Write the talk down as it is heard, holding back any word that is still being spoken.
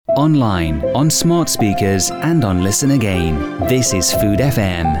online, on smart speakers and on Listen Again. This is Food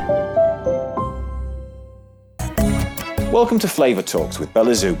FM. Welcome to Flavour Talks with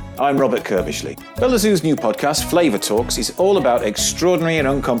Bella Zoo. I'm Robert Kirbishley. Bella Zoo's new podcast, Flavour Talks, is all about extraordinary and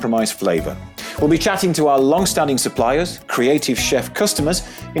uncompromised flavour. We'll be chatting to our long-standing suppliers, creative chef customers,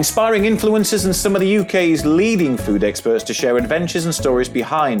 inspiring influencers and some of the UK's leading food experts to share adventures and stories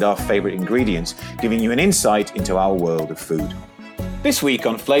behind our favourite ingredients, giving you an insight into our world of food. This week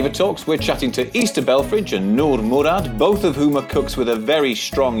on Flavour Talks, we're chatting to Ixta Belfrage and Noor Murad, both of whom are cooks with a very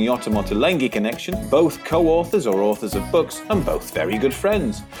strong Yotam connection, both co-authors or authors of books, and both very good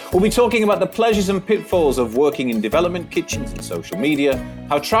friends. We'll be talking about the pleasures and pitfalls of working in development kitchens and social media,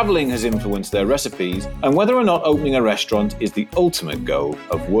 how travelling has influenced their recipes, and whether or not opening a restaurant is the ultimate goal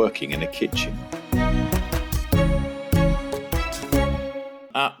of working in a kitchen.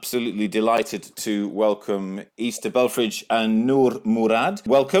 Absolutely delighted to welcome Ixta Belfrage and Noor Murad.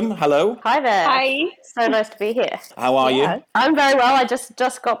 Welcome. Hello. Hi there. Hi. So nice to be here. How are you? I'm very well. I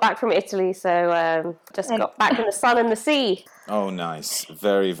just got back from Italy, so just got back from the sun and the sea. Oh, nice.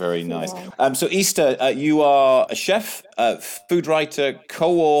 Very, very nice. So, Ixta, you are a chef, food writer,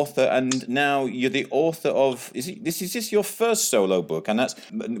 co-author, and now you're the author of... Is this your first solo book? And that's,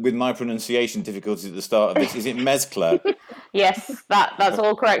 with my pronunciation difficulties at the start of this, is it Mezcla? Yes, that's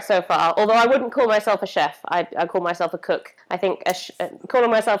all correct so far. Although I wouldn't call myself a chef. I call myself a cook. I think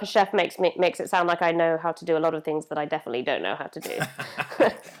calling myself a chef makes it sound like I know how to do a lot of things that I definitely don't know how to do.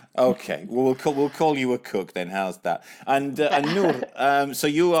 Okay, well, we'll call you a cook then. How's that? And Noor, so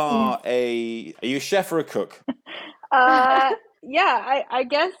you are are you a chef or a cook? Yeah, I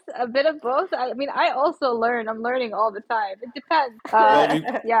guess a bit of both. I mean, I also learn. I'm learning all the time. It depends.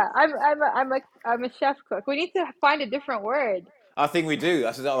 Yeah, I'm a chef cook. We need to find a different word. I think we do.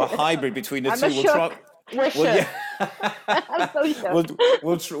 That's a hybrid between the I'm two. a shook. We're shook. I'm so shook.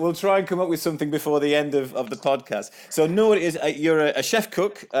 We'll try and come up with something before the end of the podcast. So Noor is you're a chef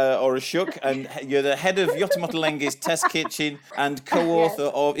cook or a shook, and you're the head of Yotam Test Kitchen and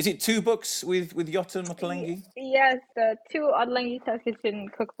co-author of. Is it 2 books with Yotam? Yes, the 2 Ottolenghi Test Kitchen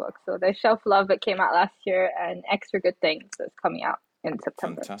cookbooks. So the Shelf Love that came out last year and Extra Good Things that's coming out in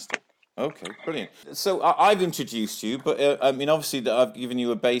September. Fantastic. Okay, brilliant. So I've introduced you, but I mean, obviously, that I've given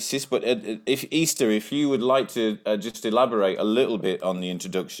you a basis. But if Ixta, if you would like to just elaborate a little bit on the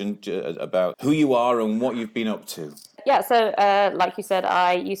introduction about who you are and what you've been up to. Yeah, so like you said,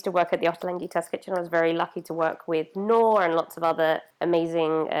 I used to work at the Ottolenghi Test Kitchen. I was very lucky to work with Noor and lots of other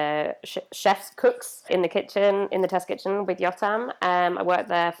amazing chefs, cooks in the kitchen, in the test kitchen with Yotam. I worked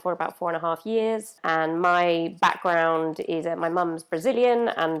there for about 4.5 years, and my background is my mum's Brazilian,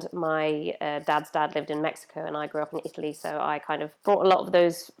 and my dad's dad lived in Mexico, and I grew up in Italy, so I kind of brought a lot of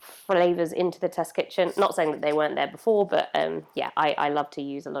those flavours into the test kitchen. Not saying that they weren't there before, but I love to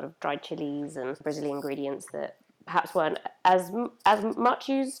use a lot of dried chilies and Brazilian ingredients that perhaps weren't as much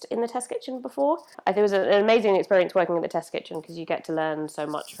used in the test kitchen before. I think it was an amazing experience working in the test kitchen because you get to learn so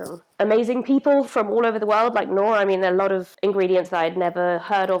much from amazing people from all over the world, like Noor. I mean, there are a lot of ingredients that I'd never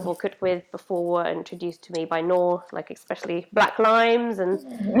heard of or cooked with before were introduced to me by Noor, like especially black limes, and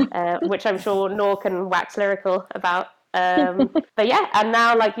which I'm sure Noor can wax lyrical about. But yeah, and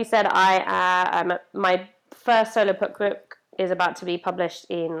now, like you said, my first solo book is about to be published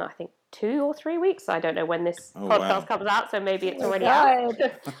in, I think, 2 or 3 weeks. I don't know when this podcast comes out, so maybe it's already out.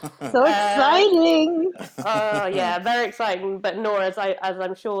 So exciting! Oh yeah, very exciting. But Noor, as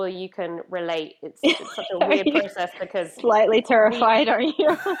I'm sure you can relate, it's such a weird process because slightly terrified, are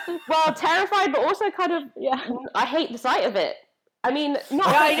you? Well, terrified, but also kind of I hate the sight of it. I mean, not.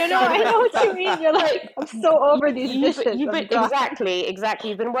 Yeah, I don't know. I know what you mean. You're like, I'm so over these dishes. Exactly.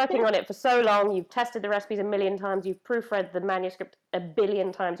 You've been working on it for so long. You've tested the recipes a million times. You've proofread the manuscript a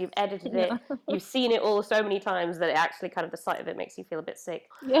billion times. You've edited it. You've seen it all so many times that it actually kind of the sight of it makes you feel a bit sick.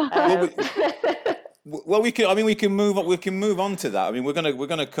 Yeah. Well, we can move on. We can move on to that. I mean, we're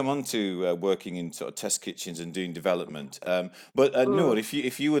gonna come on to working in sort of test kitchens and doing development. But Noor,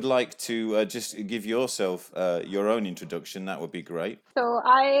 if you would like to just give yourself your own introduction, that would be great. So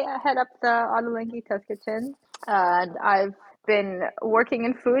I head up the Ottolenghi Test Kitchen, and I've been working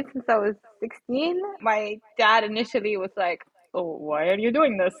in food since I was 16. My dad initially was like, "Oh, why are you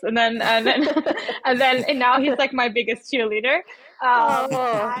doing this?" And now he's like my biggest cheerleader. Yeah,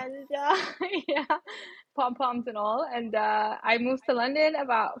 pom poms and all. And I moved to London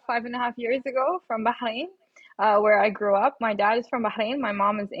about 5.5 years ago from Bahrain. where I grew up. My dad is from Bahrain. My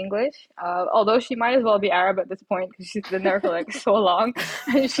mom is English. Although she might as well be Arab at this point because she's been there for like so long,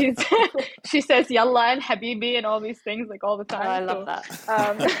 and she says "Yalla" and "Habibi" and all these things like all the Oh, I time. love So, that.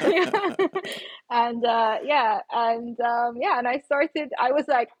 yeah. And and I started. I was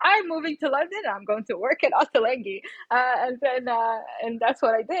like, I'm moving to London. I'm going to work at Ottolenghi, and that's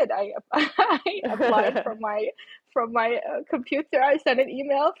what I did. I applied from my computer. I sent an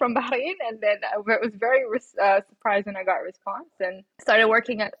email from Bahrain, and then I was very surprised when I got a response, and started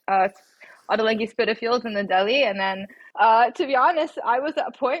working at Ottolenghi Spitalfields in the Delhi. And then, to be honest, I was at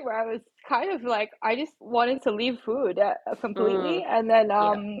a point where I was kind of like I just wanted to leave food completely, Mm,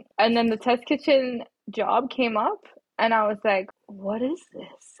 yeah. and then the test kitchen job came up, and I was like, what is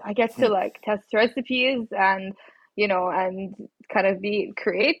this? I get to like test recipes and and kind of be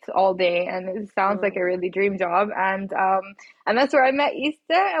create all day, and it sounds like a Mm. really dream job. And that's where I met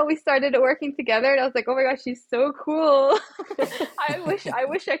Ixta, and we started working together, and I was like, oh my gosh, she's so cool. I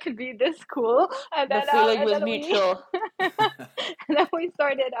wish I could be this cool. And The then feeling and was then we mutual. and then we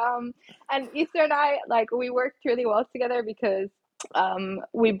started and Ixta and I, like, we worked really well together because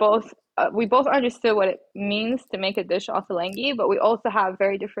we both understood what it means to make a dish ottolenghi, but we also have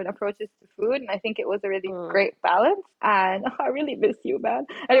very different approaches to food, and I think it was a really Mm. great balance. And I really miss you, man.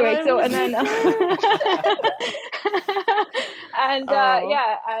 Anyway, I so miss and you then too. and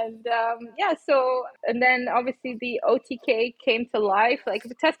Oh. so and then obviously the OTK came to life. Like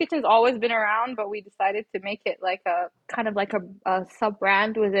the test kitchen's always been around, but we decided to make it like a kind of like a sub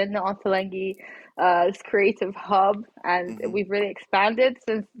brand within the Ottolenghi this creative hub, and we've really expanded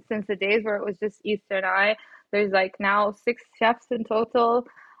since the days where it was just Easter and I. There's like now 6 chefs in total,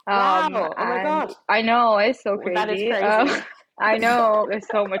 Wow. Oh my and God. I know it's so That is crazy. crazy. I know there's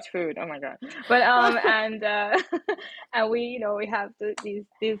so much food. Oh my God. But and we we have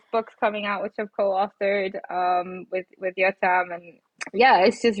these books coming out which I've co-authored with Yotam, and yeah,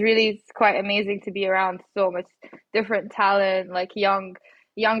 it's just really it's quite amazing to be around so much different talent, like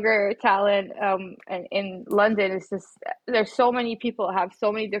younger talent, and in London. It's just there's so many people have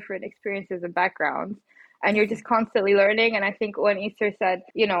so many different experiences and backgrounds, and you're just constantly learning. And I think when Easter said,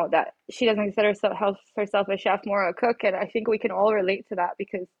 that she doesn't consider herself a chef, more a cook, and I think we can all relate to that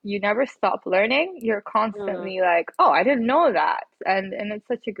because you never stop learning. You're Mm, constantly like, oh, I didn't know that, and it's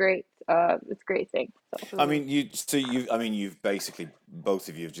such a great it's a great thing. So I mm. mean, you've basically both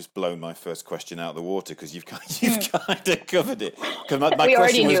of you have just blown my first question out of the water because you've kind of covered it. Because my we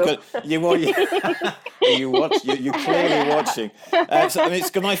already question was knew. good. You're clearly watching. So I mean,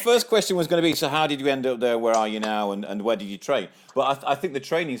 my first question was going to be, so how did you end up there? Where are you now? And where did you train? But I think the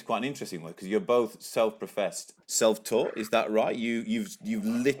training is quite an interesting one because you're both self-professed, self-taught. Is that right? You've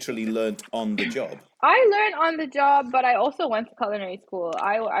literally learnt on the job. I learned on the job, but I also went to culinary school.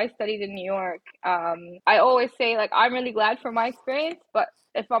 I studied in New York. I always say like I'm really glad for my experience, but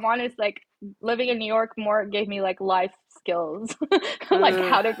if I'm honest, like living in New York more gave me like life skills, like Mm.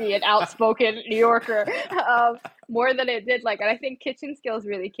 how to be an outspoken New Yorker, more than it did like. And I think kitchen skills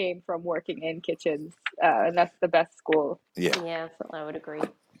really came from working in kitchens, and that's the best school. Yeah. Yeah, I would agree.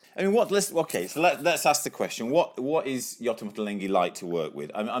 I mean, so let's ask the question. What is Yotam like to work with?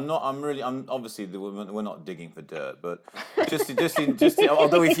 I'm obviously we're not digging for dirt, but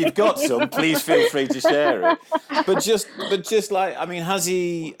although if you've got some, please feel free to share it. But just like, I mean, has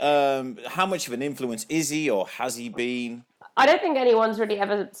he? How much of an influence is he, or has he been? I don't think anyone's really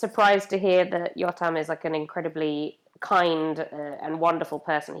ever surprised to hear that Yotam is like an incredibly kind and wonderful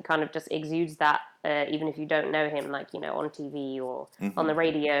person. He kind of just exudes that, even if you don't know him, like, on TV or on the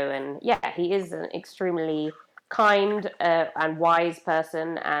radio. And yeah, he is an extremely kind and wise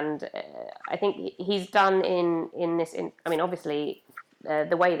person. And I think he's done in this. I mean, obviously,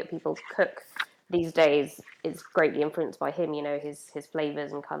 the way that people cook these days is greatly influenced by him, his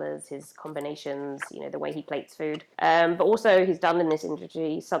flavors and colors, his combinations, the way he plates food. But also he's done in this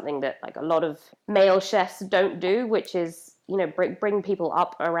industry something that like a lot of male chefs don't do, which is, bring people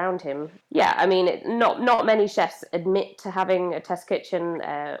up around him. Yeah, I mean, not many chefs admit to having a test kitchen,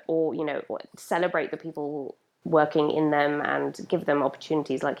 or, or celebrate the people working in them and give them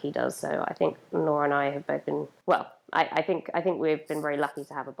opportunities like he does. So I think Nora and I have both been, well, I think we've been very lucky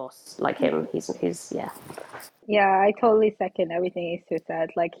to have a boss like him. He's yeah. Yeah, I totally second everything Isu said.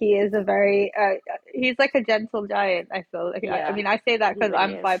 Like he is a very he's like a gentle giant. I feel like I Yeah, mean I say that he because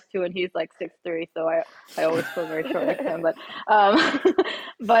really I'm is. 5'2" and he's like 6'3", so I always feel very short next to him.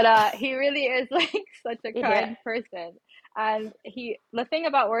 But he really is like such a Yeah. kind person. And the thing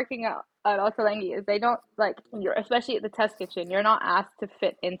about working at Ottolenghi is they don't like you're especially at the test kitchen. You're not asked to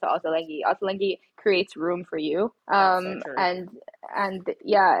fit into Ottolenghi. Ottolenghi creates room for you. That's so true. and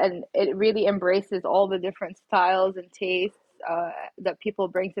yeah, and it really embraces all the different styles and tastes that people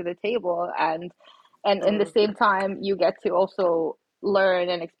bring to the table, and in the same time you get to also learn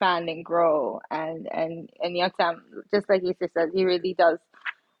and expand and grow, and Yotam, just like you said, he really does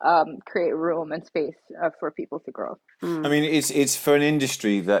create room and space for people to grow. I mean, it's for an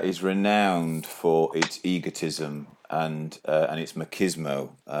industry that is renowned for its egotism and its machismo.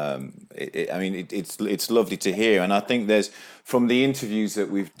 It's lovely to hear, and I think there's, from the interviews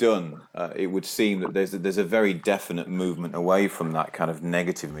that we've done, it would seem that there's a very definite movement away from that kind of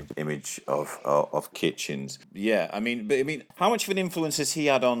negative image of kitchens. Yeah, how much of an influence has he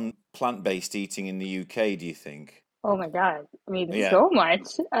had on plant-based eating in the UK, do you think? Oh my God. I mean, Yeah, so much.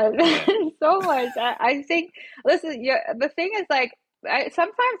 yeah. So much. I think, listen, the thing is like,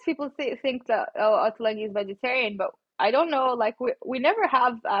 sometimes people think that, oh, Ottolenghi is vegetarian, but I don't know, like, we never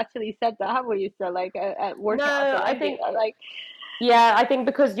have actually said that, have we, Issa? Like, at working at No, I Ottolenghi, think like, yeah, I think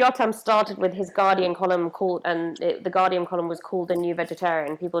because Yotam started with his Guardian column called, and the Guardian column was called The New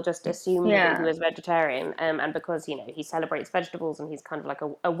Vegetarian. People just assumed that he yeah. was vegetarian, and because he celebrates vegetables and he's kind of like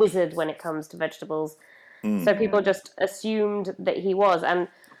a wizard when it comes to vegetables, so people Yeah. just assumed that he was, and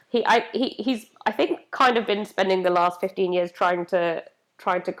he's I think kind of been spending the last 15 years trying to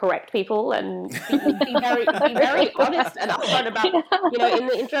correct people and be very honest and upfront about,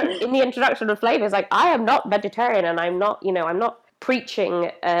 in the introduction of flavors, like, I am not vegetarian, and I'm not preaching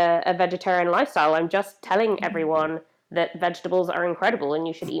a vegetarian lifestyle. I'm just telling everyone that vegetables are incredible and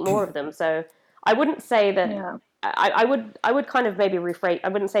you should eat more of them. So I wouldn't say that. Yeah. I would kind of maybe rephrase. I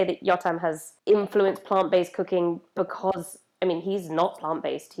wouldn't say that Yotam has influenced plant-based cooking, because he's not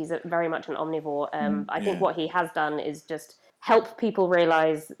plant-based. He's very much an omnivore. I think Yeah. what he has done is just help people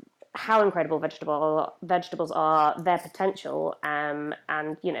realize how incredible vegetables are, their potential, and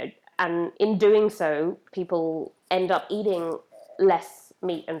in doing so, people end up eating less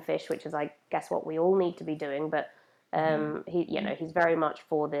meat and fish, which is, I guess, what we all need to be doing. But he's very much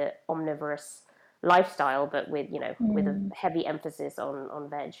for the omnivorous lifestyle, but with a heavy emphasis on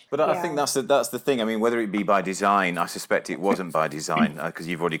veg. But I think Yeah. that's the thing. I mean, whether it be by design, I suspect it wasn't by design, because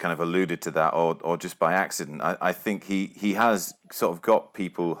you've already kind of alluded to that, or just by accident. I think he has sort of got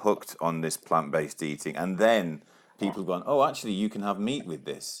people hooked on this plant-based eating, and then people gone, oh, actually, you can have meat with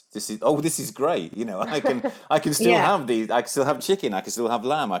this. This is great. I can still Yeah. have these. I can still have chicken. I can still have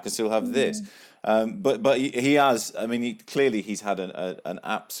lamb. I can still have this. But he has. I mean, clearly he's had an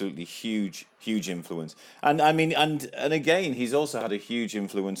absolutely huge influence, and and again, he's also had a huge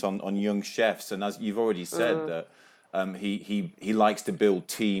influence on young chefs. And as you've already said, that he likes to build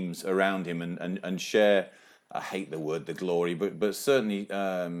teams around him and share. I hate the word the glory, but certainly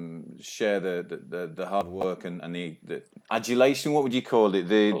share the hard work and the adulation. What would you call it?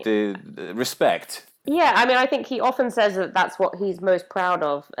 The respect. Yeah, I think he often says that that's what he's most proud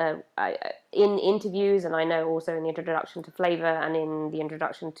of, in interviews, and I know also in the introduction to Flavor and in the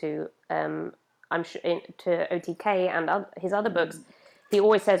introduction to I'm sure to OTK and his other books. He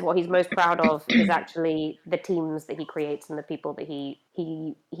always says what he's most proud of is actually the teams that he creates and the people that he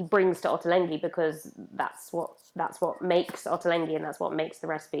brings to Ottolenghi, because that's what makes Ottolenghi, and that's what makes the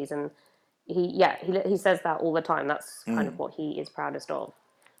recipes. And he says that all the time. That's kind of what he is proudest of,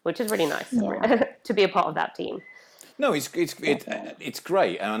 which is really nice Yeah. to be a part of that team. No, it's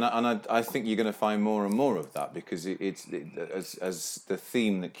great, and I think you're going to find more and more of that, because as the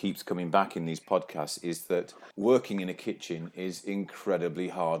theme that keeps coming back in these podcasts is that working in a kitchen is incredibly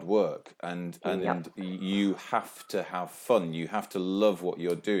hard work, and Yep. you have to have fun, you have to love what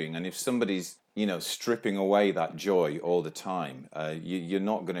you're doing, and if somebody's stripping away that joy all the time, you're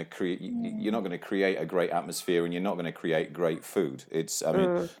not going to create. You're not going to create a great atmosphere, and you're not going to create great food.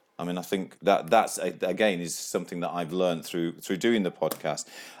 I think that's again is something that I've learned through doing the podcast.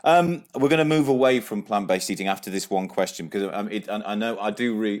 We're going to move away from plant-based eating after this one question, because I know I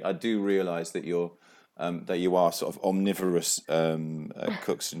do realise that you are sort of omnivorous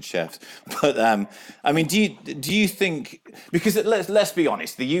cooks and chefs, but do you think, because let's be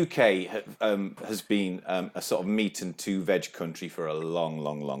honest, the UK has been a sort of meat and two veg country for a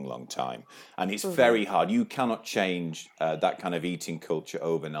long time, and it's very hard. You cannot change that kind of eating culture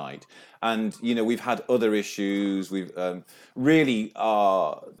overnight. And we've had other issues. We've really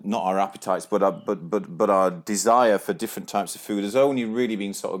not our appetites, but our desire for different types of food has only really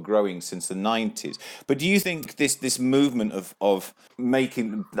been sort of growing since the 90s. But do you think this movement of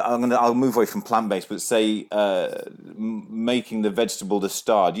making, I'll move away from plant-based, but say making the vegetable the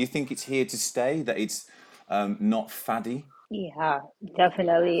star, do you think it's here to stay? That it's not faddy? Yeah,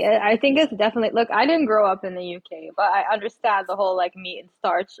 definitely. I think it's definitely, look, I didn't grow up in the UK, but I understand the whole like meat and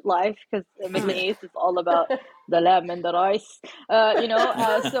starch life because the Middle East is all about the lamb and the rice,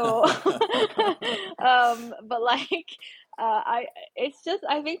 so, but like, I, it's just,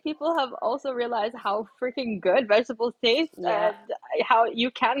 I think people have also realized how freaking good vegetables taste Yeah. and how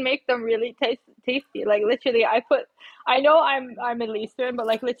you can make them really tasty. Like literally, I know I'm Middle Eastern, but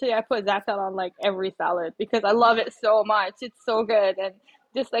like literally I put za'atar on like every salad because I love it so much. It's so good, and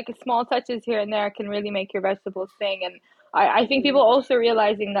just like small touches here and there can really make your vegetables sing. And I think people also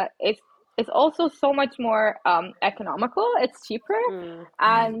realizing that it's also so much more economical. It's cheaper, Mm.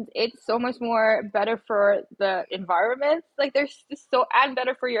 and it's so much more better for the environment. Like there's just so and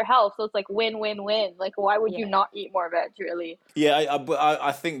better for your health. So it's like win win win. Like why would you Yeah. not eat more veg? Really? Yeah, but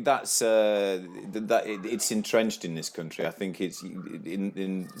I think that's it's entrenched in this country. I think it's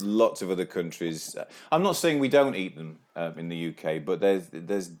in lots of other countries. I'm not saying we don't eat them in the UK, but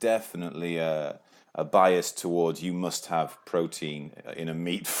there's definitely a bias towards you must have protein in a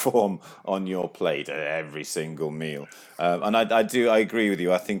meat form on your plate at every single meal. And I agree with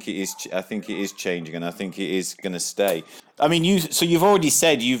you. I think it is changing, and I think it is going to stay. I mean, you've already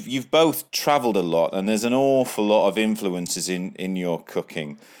said you've both travelled a lot, and there's an awful lot of influences in your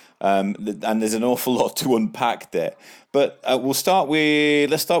cooking, and there's an awful lot to unpack there. But let's start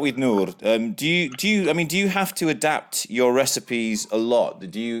with Noor. Do you have to adapt your recipes a lot?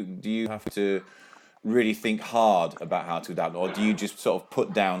 Do you have to really think hard about how to adapt, or do you just sort of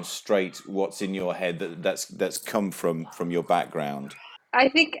put down straight what's in your head that's come from your background? I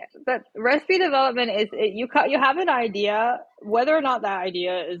think that recipe development you have an idea, whether or not that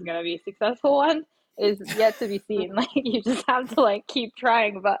idea is gonna be a successful one is yet to be seen. Like you just have to like keep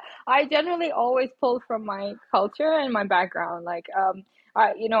trying. But I generally always pull from my culture and my background. Like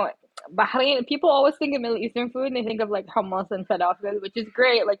Bahrain, people always think of Middle Eastern food and they think of like hummus and falafel, which is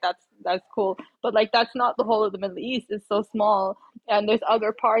great. Like that's cool. But like that's not the whole of the Middle East. It's so small, and there's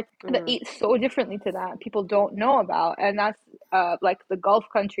other parts that Mm. eat so differently to that people don't know about, and that's like the Gulf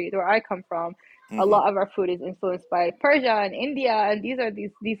countries where I come from. A Hmm. lot of our food is influenced by Persia and India, and these are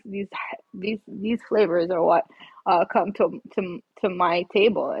these flavors are what come to my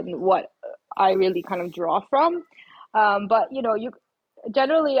table and what I really kind of draw from. But you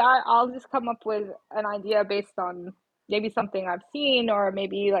generally I'll just come up with an idea based on maybe something I've seen, or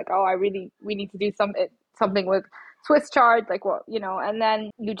maybe like, oh, we need to do something with Swiss chard, like what, and then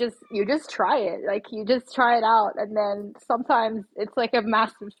you just try it, like you just try it out, and then sometimes it's like a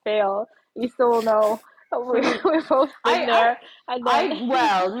massive fail. You still know we've both been I, there, and then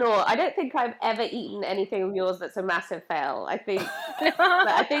well, no, I don't think I've ever eaten anything of yours that's a massive fail. I think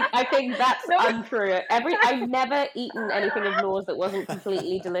that's no. untrue. I've never eaten anything of Noor's that wasn't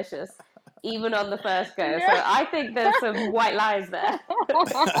completely delicious, even on the first go. No. So I think there's some white lies there.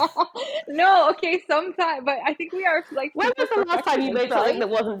 No, okay, sometimes, but I think we are like When super was the last time you perfectionists, made something right? that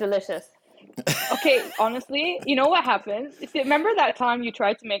wasn't delicious? Okay, honestly, you know what happened? See, remember that time you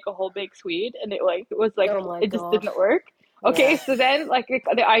tried to make a whole baked Swede and it was like Oh my it just god. didn't work? Okay, Yeah. so then like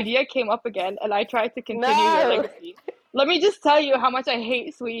the idea came up again and I tried to continue your No. legacy. Let me just tell you how much I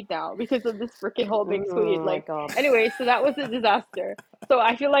hate Swede now because of this freaking whole baked Swede. Oh my Like, god. anyway, so that was a disaster. So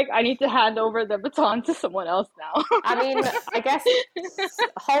I feel like I need to hand over the baton to someone else now. I mean, I guess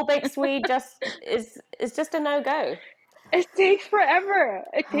whole baked Swede is just a no go. It takes forever.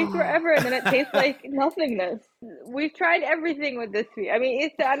 It takes forever, and then it tastes like nothingness. We've tried everything with this sweet. I mean,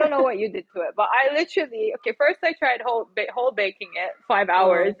 I don't know what you did to it, but I literally okay. First, I tried whole baking it 5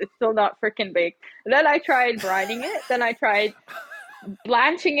 hours. Mm. It's still not freaking baked. Then I tried brining it. Then I tried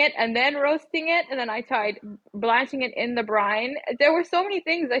blanching it and then roasting it, and then I tried blanching it in the brine. There were so many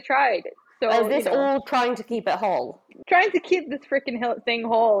things I tried. Is So this all trying to keep it whole? trying to keep this freaking thing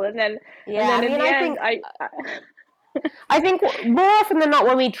whole, and then Yeah, I in mean, the I end, think I think more often than not,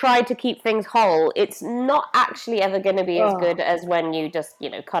 when we try to keep things whole, it's not actually ever going to be as good oh, as when you just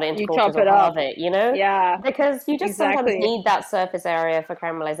cut it into you quarters chop or it halve up. it. Yeah. Because you just sometimes Exactly. need that surface area for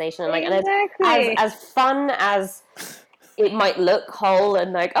caramelization, and Exactly. as fun as it might look whole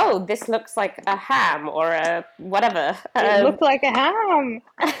and like, oh, this looks like a ham or a whatever. It looked like a ham.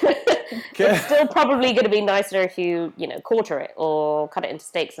 It's still probably going to be nicer if you quarter it or cut it into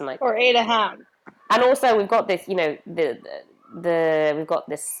steaks and like. Or ate a ham. And also, we've got this, we've got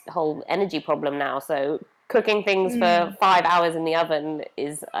this whole energy problem now. So cooking things for Mm. 5 hours in the oven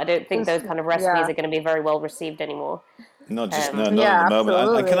I don't think those kind of recipes Yeah. are going to be very well received anymore. Not at Yeah, the moment.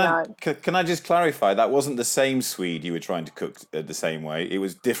 And absolutely not. can I just clarify? That wasn't the same Swede you were trying to cook the same way. It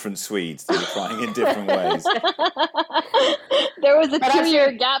was different Swedes that you were trying in different ways. There was a But 2 year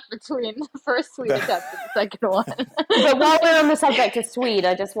actually, gap between the first Swede attempt and the second one. but while we're on the subject of Swede,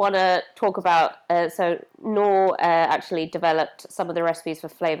 I just want to talk about. So Noor actually developed some of the recipes for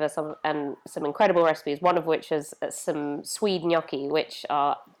flavor, some incredible recipes. One of which is some Swede gnocchi, which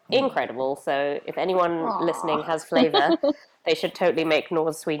are incredible. So if anyone listening Aw. has flavor, they should totally make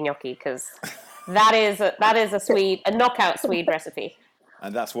Noor's Swede gnocchi because that is a knockout Swede recipe.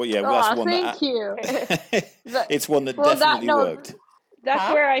 And that's what, yeah, that's Aw, one thank that you. But, it's one that well, that definitely no, worked. that's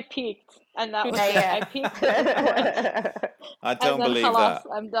Huh? where I peaked, and that was it. Yeah, I peaked at this point, yeah. I and don't then believe halas, that.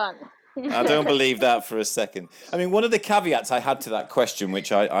 I'm done. I don't believe that for a second. I mean, one of the caveats I had to that question,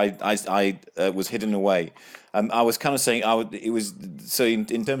 which I was hidden away, I was kind of saying it was so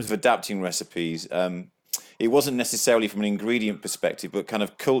in terms of adapting recipes. It wasn't necessarily from an ingredient perspective, but kind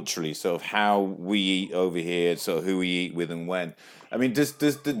of culturally, sort of how we eat over here, sort of who we eat with and when. I mean,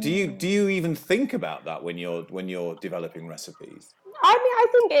 do you even think about that when you're developing recipes? I mean, I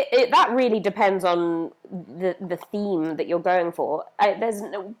think that really depends on the theme that you're going for.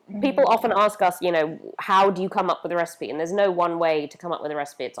 People often ask us, how do you come up with a recipe? And there's no one way to come up with a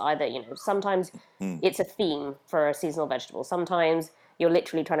recipe. It's either, sometimes it's a theme for a seasonal vegetable. Sometimes you're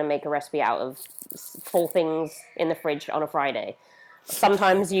literally trying to make a recipe out of four things in the fridge on a Friday.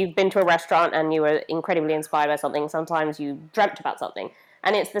 Sometimes you've been to a restaurant and you were incredibly inspired by something. Sometimes you dreamt about something.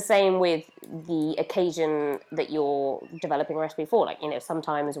 And it's the same with the occasion that you're developing a recipe for. Like,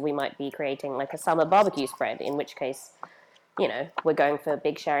 sometimes we might be creating like a summer barbecue spread, in which case, we're going for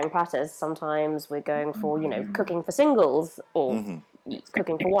big sharing platters. Sometimes we're going for, cooking for singles or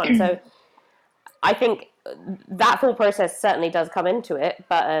cooking for one. So I think that full process certainly does come into it,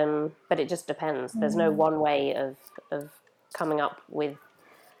 but it just depends. There's no one way of coming up with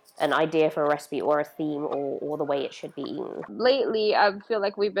an idea for a recipe or a theme or the way it should be eaten. Lately, I feel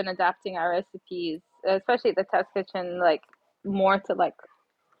like we've been adapting our recipes, especially the test kitchen, like more to like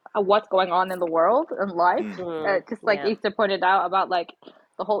what's going on in the world and life. Just like Yeah. Ixta pointed out about like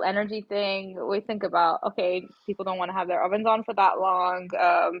the whole energy thing. We think about, okay, people don't want to have their ovens on for that long.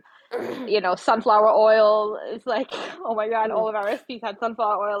 Sunflower oil is like, oh my God, all of our recipes had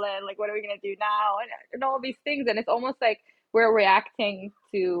sunflower oil in. Like, what are we gonna do now? And all these things, and it's almost like we're reacting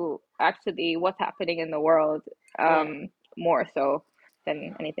to actually what's happening in the world, more so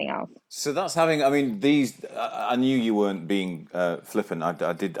than anything else. So that's having. I mean, these. I knew you weren't being flippant.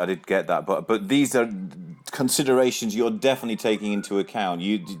 I did get that. But these are considerations you're definitely taking into account.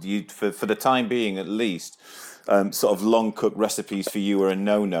 You for the time being, at least. Sort of long cooked recipes for you are a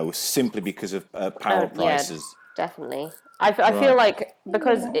no simply because of power Yeah, prices. definitely. I feel Right. like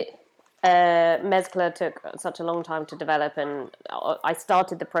because mezcla took such a long time to develop, and I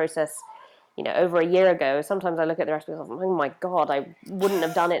started the process, over a year ago. Sometimes I look at the recipes and I'm like, oh my God, I wouldn't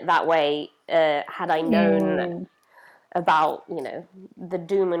have done it that way had I known Mm. about, the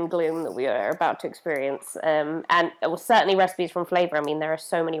doom and gloom that we are about to experience. And it was certainly recipes from flavor. I mean, there are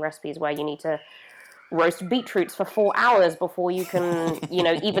so many recipes where you need to roast beetroots for 4 hours before you can,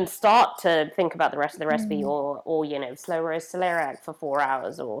 even start to think about the rest of the recipe, or slow roast celeriac for 4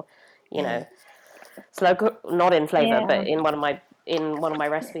 hours, or, slow cook, not in flavor, Yeah. but in one of my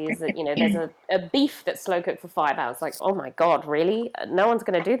recipes that, there's a beef that's slow cooked for 5 hours. Like, oh my God, really? No one's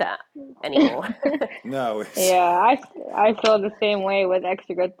going to do that anymore. No, it's Yeah, I feel the same way with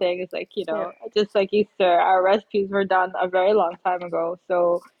extra good things. Like, Yeah. just like Easter, our recipes were done a very long time ago.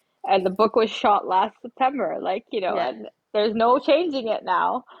 So, and the book was shot last September. Like, Yeah. and there's no changing it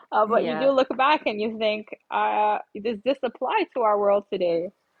now. But you do Yeah. look back and you think, does this apply to our world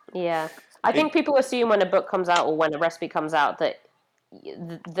today? Yeah. I think it. people assume when a book comes out or when a recipe comes out that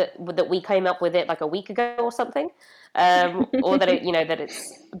we came up with it like a week ago or something, or that that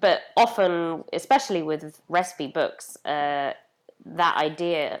it's. But often, especially with recipe books, that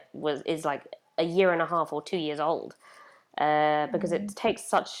idea is like a year and a half or 2 years old, because it takes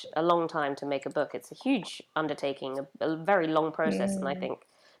such a long time to make a book. It's a huge undertaking, a very long process, and I Mm, think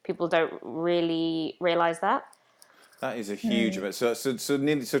people don't really realize that. That is a huge mm, amount. So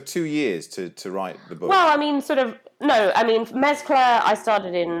nearly 2 years to write the book. Well, I mean, sort of. No, I mean, Mezcla. I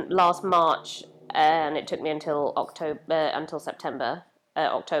started in last March, and it took me until September,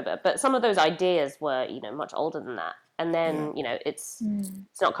 October. But some of those ideas were, much older than that. And Yeah. then, it's mm,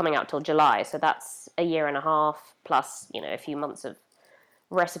 it's not coming out till July, so that's a year and a half plus, a few months of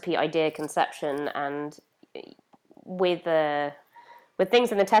recipe idea conception, and with with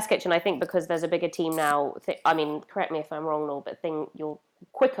things in the test kitchen, I think because there's a bigger team now. I mean, correct me if I'm wrong, Noor, but you're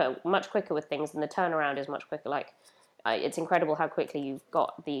much quicker with things, and the turnaround is much quicker. Like it's incredible how quickly you've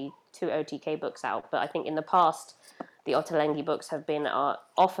got the 2 OTK books out. But I think in the past, the Ottolenghi books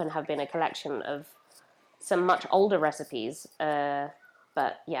often have been a collection of some much older recipes.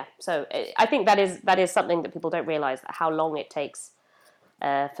 But yeah, so I think that is something that people don't realize, that how long it takes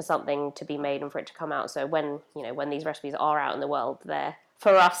for something to be made and for it to come out. So when these recipes are out in the world, they're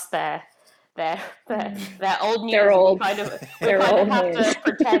old news. They're old. We kind of have to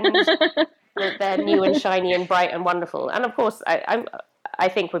pretend that they're new and shiny and bright and wonderful. And of course, I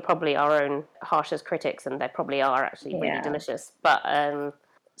think we're probably our own harshest critics, and they probably are actually really delicious. But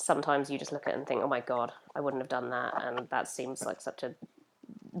sometimes you just look at it and think, oh my God, I wouldn't have done that. And that seems like such a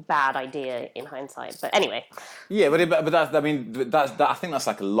bad idea in hindsight. But anyway. Yeah, but that's, I mean, I think that's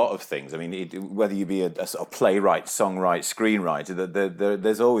like a lot of things. I mean, whether you be a sort of playwright, songwriter, screenwriter,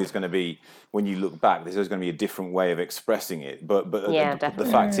 there's always going to be, when you look back, there's always going to be a different way of expressing it. But yeah, the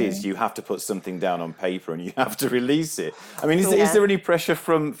fact is, you have to put something down on paper and you have to release it. I mean, is there any pressure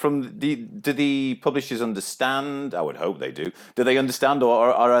from do the publishers understand? I would hope they do. Do they understand,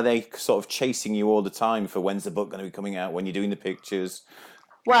 or are they sort of chasing you all the time for when's the book going to be coming out, when you're doing the pictures?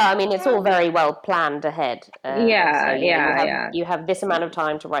 Well, I mean, it's all very well planned ahead. You have this amount of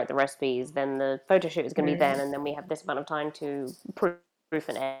time to write the recipes, then the photo shoot is going to be then, and then we have this amount of time to proof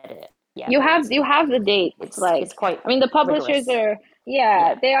and edit it. Yeah, you have the dates. It's quite. I mean, the publishers rigorous.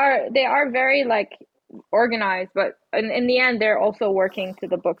 they are very like organized, but in the end, they're also working to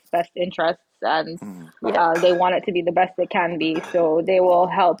the book's best interests, and they want it to be the best it can be. So they will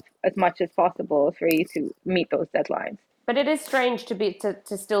help as much as possible for you to meet those deadlines. But it is strange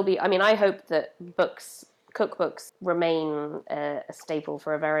to still be. I mean, I hope that cookbooks remain a staple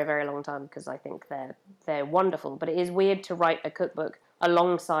for a very, very long time, because I think they're wonderful. But it is weird to write a cookbook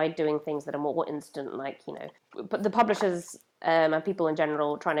alongside doing things that are more instant, like, but the publishers and people in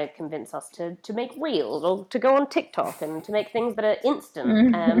general trying to convince us to make reels or to go on TikTok and to make things that are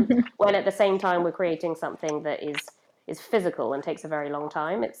instant, when at the same time we're creating something that is physical and takes a very long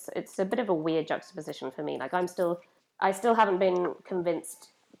time. It's a bit of a weird juxtaposition for me. Like, I still haven't been convinced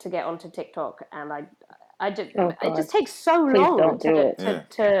to get onto TikTok, and it just takes so long to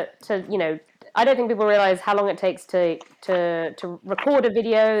I don't think people realize how long it takes to record a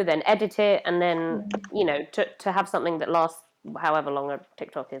video, then edit it, and then to have something that lasts however long a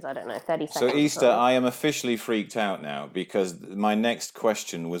TikTok is. I don't know, 30 seconds. So Ixta, I am officially freaked out now, because my next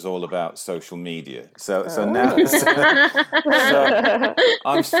question was all about social media. So now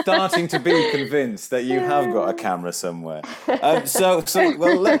I'm starting to be convinced that you have got a camera somewhere. Let's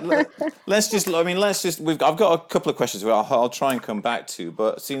just. I've got a couple of questions I'll try and come back to,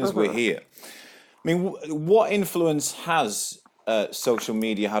 but as soon as we're here, I mean, what influence has social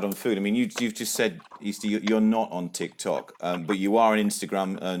media had on food? I mean, you've just said, Ixta, you're not on TikTok, but you are on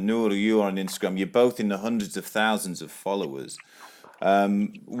Instagram. Noor, you are on Instagram. You're both in the hundreds of thousands of followers.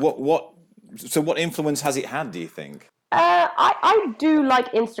 What influence has it had, do you think? I do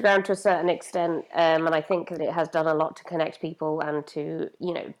like Instagram to a certain extent, and I think that it has done a lot to connect people and to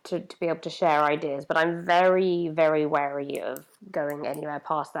be able to share ideas. But I'm very, very wary of going anywhere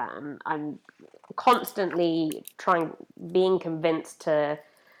past that. I'm constantly being convinced to,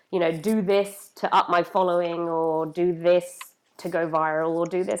 do this to up my following, or do this to go viral, or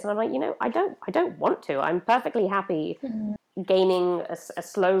do this, and I'm like, I don't want to. I'm perfectly happy gaining a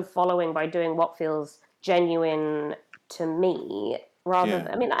slow following by doing what feels genuine to me, rather than,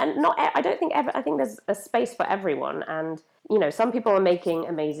 I mean, I think there's a space for everyone, and some people are making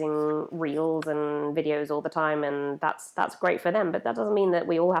amazing reels and videos all the time, and that's great for them, but that doesn't mean that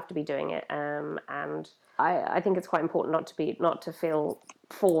we all have to be doing it. And I think it's quite important not to feel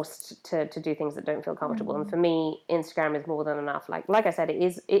forced to do things that don't feel comfortable. And for me, Instagram is more than enough. Like I said,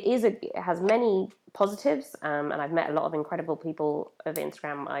 it has many positives, and I've met a lot of incredible people over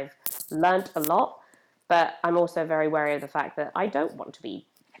Instagram. I've learnt a lot, but I'm also very wary of the fact that I don't want to be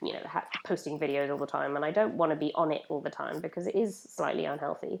posting videos all the time, and I don't want to be on it all the time, because it is slightly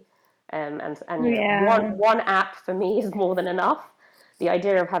unhealthy. And one app for me is more than enough. The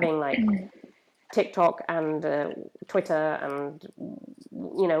idea of having like TikTok and Twitter and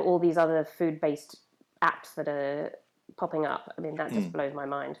all these other food-based apps that are popping up, I mean, that just blows my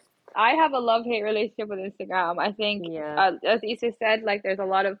mind. I have a love-hate relationship with Instagram. I think, as Issa said, like, there's a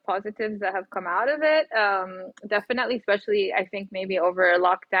lot of positives that have come out of it. Definitely, especially, I think maybe over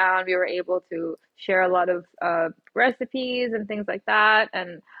lockdown, we were able to share a lot of recipes and things like that.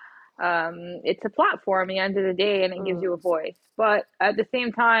 And it's a platform at the end of the day, and it gives you a voice. But at the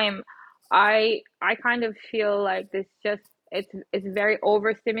same time, I kind of feel like it's very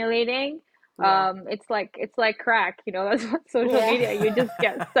overstimulating. Yeah. It's like crack, you know. That's what social Yeah. media, you just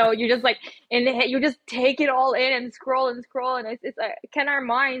get, so you just like in the head, you just take it all in and scroll, and it's like, can our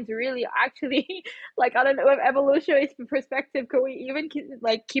minds really actually like, I don't know, if evolutionary perspective, could we even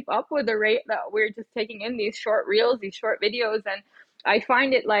like keep up with the rate that we're just taking in these short reels, these short videos? And I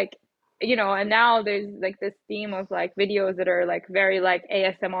find it like, you know, and now there's like this theme of like videos that are like very like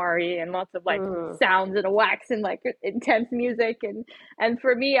ASMR and lots of like Mm. sounds and wax and like intense music, and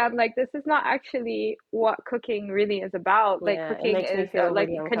for me, I'm like, this is not actually what cooking really is about. Like Yeah, it cooking makes me is feel like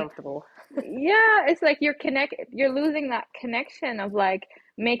really uncomfortable. yeah, it's like you're losing that connection of like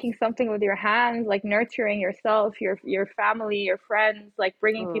making something with your hands, like nurturing yourself, your family, your friends, like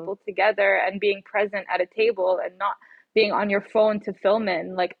bringing Mm. people together and being present at a table and not being on your phone to film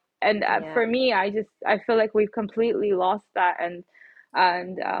in. Like, and Yeah. for me, I feel like we've completely lost that, and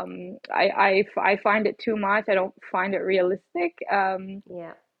I find it too much. I don't find it realistic.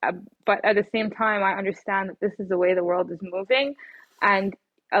 Yeah. Uh, but at the same time, I understand that this is the way the world is moving, and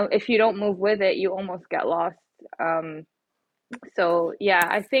if you don't move with it, you almost get lost. Um, so yeah,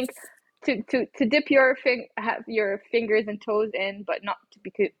 I think to dip your have your fingers and toes in, but not to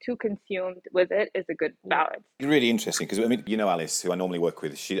be too consumed with it, is a good Yeah. balance. Really interesting because I mean, you know, Alice, who I normally work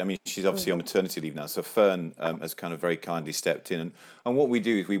with. I mean, she's obviously on Hmm. maternity leave now. So Fern has kind of very kindly stepped in, and what we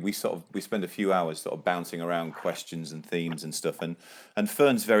do is we sort of we spend a few hours sort of bouncing around questions and themes and stuff. And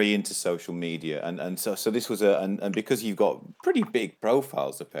Fern's very into social media, and so this was and because you've got pretty big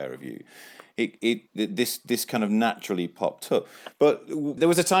profiles, the pair of you, this kind of naturally popped up. But there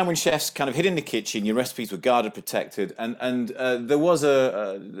was a time when chefs kind of hid in the kitchen, your recipes were guarded, protected, and there was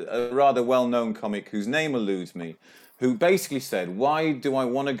a rather well-known comic whose name eludes me, who basically said, "Why do I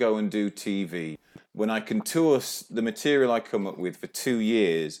want to go and do TV when I can tour the material I come up with for 2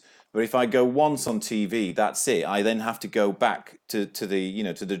 years?" But if I go once on TV, that's it. I then have to go back to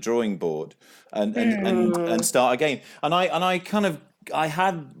the to the drawing board and Mm. start again. And I kind of I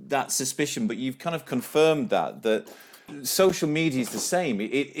had that suspicion, but you've kind of confirmed that social media is the same.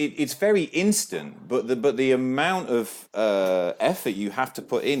 It's very instant, but the amount of effort you have to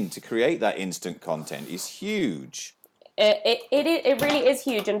put in to create that instant content is huge. It really is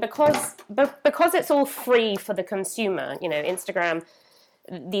huge, and because it's all free for the consumer, Instagram,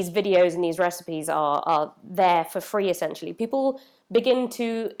 these videos and these recipes are there for free essentially. People begin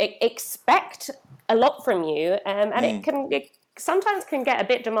to expect a lot from you, and it sometimes can get a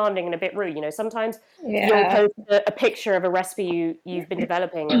bit demanding and a bit rude. Sometimes you'll Yeah. post a picture of a recipe you've been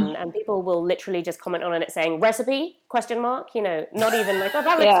developing, and people will literally just comment on it saying recipe question mark. Not even like, oh,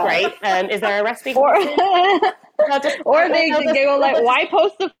 that looks Yeah. great. Is there a recipe Or question? They'll just or or they go like, why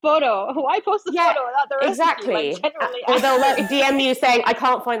post a photo? Why post a yeah, photo without the recipe? Like, exactly. generally Or they'll like asking. DM you saying, I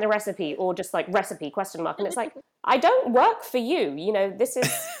can't find the recipe, or just like recipe question mark. And it's like, I don't work for you. This is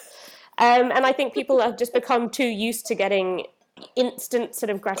and I think people have just become too used to getting instant sort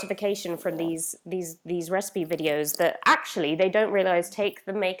of gratification from these recipe videos that actually they don't realize take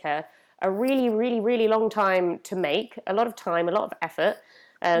the maker a really, really, really long time to make, a lot of time, a lot of effort.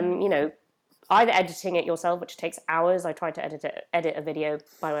 Either editing it yourself, which takes hours. I tried to edit a video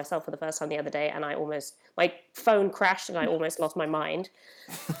by myself for the first time the other day, and my phone crashed, and I almost lost my mind.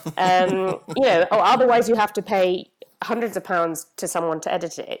 Or otherwise you have to pay hundreds of pounds to someone to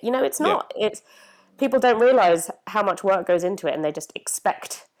edit it. It's Yeah. not. It's people don't realize how much work goes into it, and they just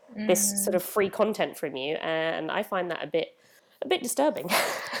expect this sort Mm, of free content from you, and I find that a bit disturbing.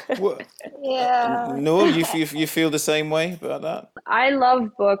 Well, yeah. Noor, you feel the same way about that? I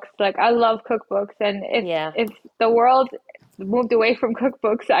love books. Like, I love cookbooks, and Yeah, if the world moved away from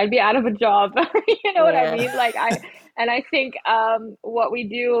cookbooks, I'd be out of a job. You know what I yeah, mean? Like, I think what we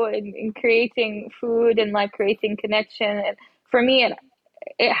do in creating food and like creating connection, and for me,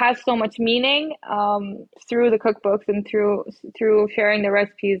 it has so much meaning through the cookbooks and through sharing the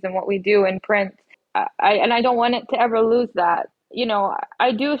recipes and what we do in print. I don't want it to ever lose that.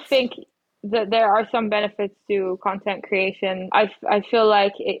 I do think that there are some benefits to content creation. I feel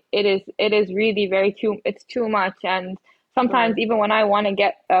like it is really it's too much, and sometimes mm, even when I want to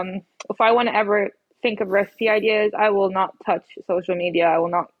get if I want to ever think of recipe ideas, I will not touch social media. I will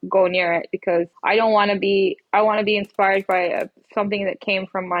not go near it because I don't want to be. I want to be inspired by something that came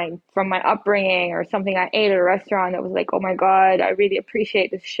from my upbringing, or something I ate at a restaurant that was like, oh my God, I really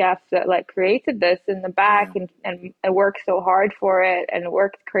appreciate this chef that like created this in the back, and worked so hard for it and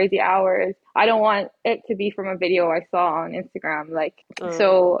worked crazy hours. I don't want it to be from a video I saw on Instagram. Like, mm.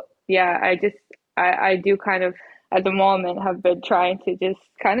 so yeah, I do kind of at the moment have been trying to just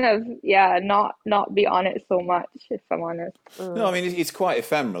kind of, yeah, not be on it so much, if I'm honest. No, I Mm. mean it's quite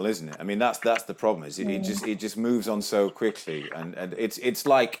ephemeral, isn't it? I mean that's the problem. Is it Mm. just moves on so quickly, and it's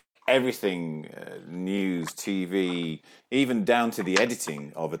like everything, news, TV, even down to the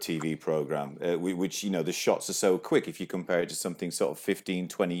editing of a TV program, which, the shots are so quick. If you compare it to something sort of 15,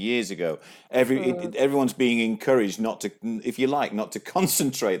 20 years ago, everyone's being encouraged not to, if you like, not to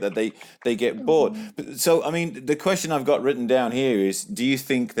concentrate, that they get bored. So, I mean, the question I've got written down here is, do you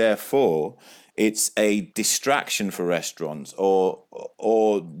think, therefore, it's a distraction for restaurants,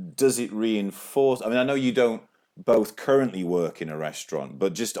 or does it reinforce? I mean, I know you don't both currently work in a restaurant,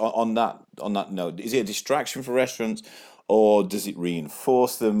 but just on that note, is it a distraction for restaurants, or does it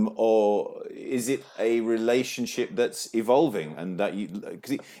reinforce them, or is it a relationship that's evolving, and that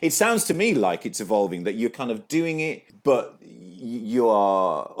because it sounds to me like it's evolving, that you're kind of doing it, but you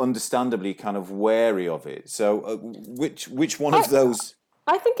are understandably kind of wary of it. So which one of those?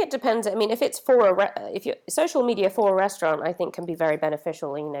 I think it depends. I mean, if it's for if you social media for a restaurant, I think can be very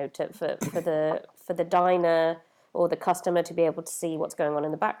beneficial. For the diner or the customer to be able to see what's going on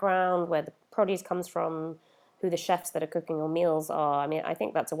in the background, where the produce comes from, who the chefs that are cooking your meals are. I mean, I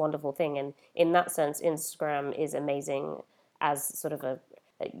think that's a wonderful thing, and in that sense, Instagram is amazing as sort of a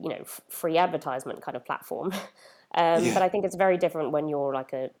free advertisement kind of platform. But I think it's very different when you're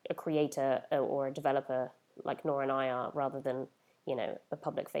like a creator or a developer like Noor and I are, rather than a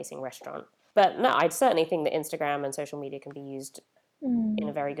public-facing restaurant. But no, I'd certainly think that Instagram and social media can be used in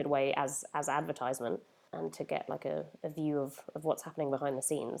a very good way as advertisement, and to get like a view of what's happening behind the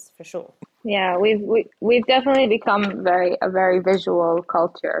scenes, for sure. Yeah, we've definitely become a very visual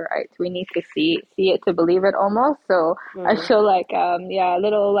culture, right? We need to see it to believe it almost. So I feel like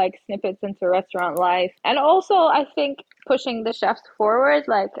little like snippets into restaurant life, and also I think pushing the chefs forward,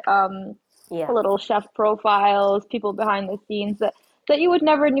 like little chef profiles, people behind the scenes that you would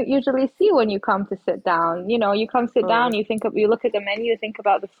never usually see when you come to sit down. You come sit down, you look at the menu, you think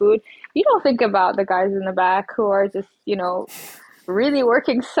about the food. You don't think about the guys in the back who are just, really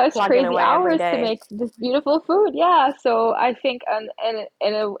working such Plugging crazy away every hours to day. make this beautiful food. Yeah. So I think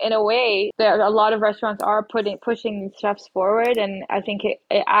in a way, there a lot of restaurants are pushing these chefs forward, and I think it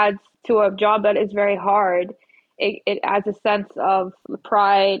adds to a job that is very hard. It adds a sense of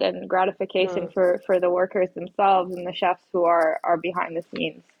pride and gratification for the workers themselves and the chefs who are behind the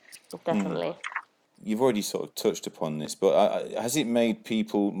scenes. Definitely. You've already sort of touched upon this, but has it made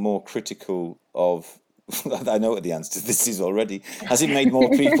people more critical of? I know what the answer to this is already. Has it made more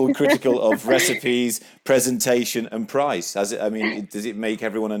people critical of recipes, presentation, and price? Has it? I mean, does it make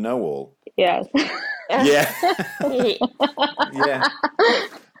everyone a know-all? Yes. Yeah, yeah.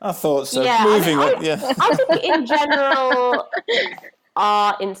 I thought so. Yeah, Moving on. Yeah. I think in general,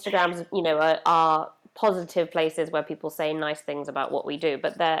 our Instagrams, are positive places where people say nice things about what we do.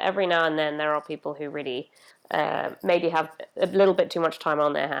 But every now and then there are people who really maybe have a little bit too much time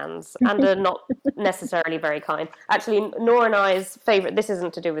on their hands and are not necessarily very kind. Actually, Noor and I's favorite, this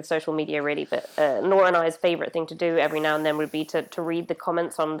isn't to do with social media really, but Noor and I's favorite thing to do every now and then would be to read the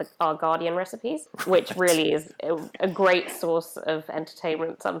comments on our Guardian recipes, which really is a great source of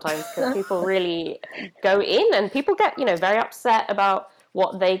entertainment sometimes, because people really go in and people get, very upset about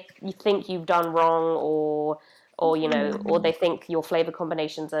what they think you've done wrong, or or they think your flavor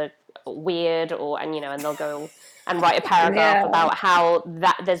combinations are weird, and they'll go and write a paragraph Yeah. about how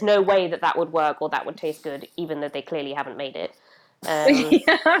that there's no way that would work or that would taste good, even though they clearly haven't made it.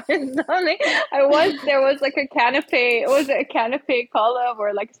 Yeah, it's only there was like a canapé, was it a canapé column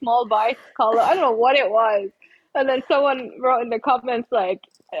or like small bites column? I don't know what it was. And then someone wrote in the comments like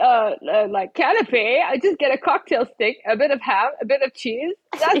canapé, I just get a cocktail stick, a bit of ham, a bit of cheese.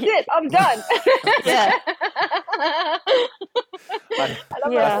 That's it. I'm done. Yeah. I And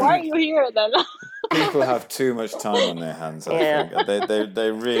I'm like, why are you here then? People have too much time on their hands. I think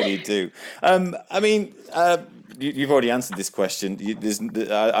they really do. I mean, you've already answered this question.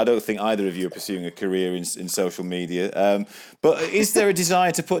 I don't think either of you are pursuing a career in social media. But is there a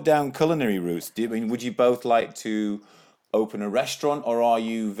desire to put down culinary roots? Would you both like to open a restaurant, or are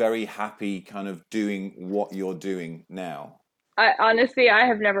you very happy kind of doing what you're doing now? I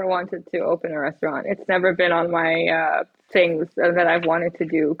have never wanted to open a restaurant. It's never been on my things that I've wanted to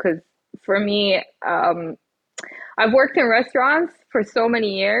do, because for me, I've worked in restaurants for so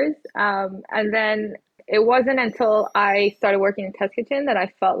many years, and then it wasn't until I started working in test kitchen that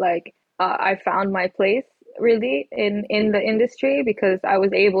I felt like I found my place really in the industry, because I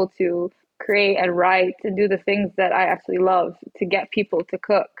was able to create and write and do the things that I actually love to get people to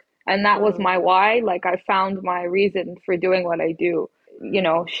cook. And that was my why. Like I found my reason for doing what I do.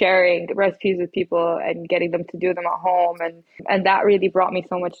 sharing recipes with people and getting them to do them at home, and that really brought me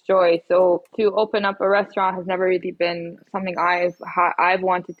so much joy. So to open up a restaurant has never really been something I've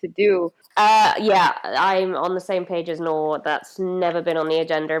wanted to do. Yeah, I'm on the same page as Noor. That's never been on the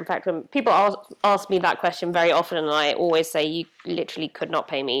agenda. In fact, when people ask me that question very often, and I always say, you literally could not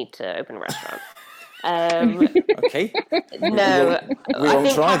pay me to open a restaurant. Okay. No, We I won't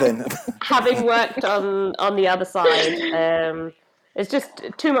think try then. having worked on the other side, it's just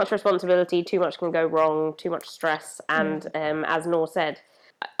too much responsibility, too much can go wrong, too much stress, and as Noor said,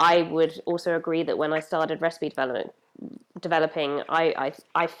 I would also agree that when I started recipe developing,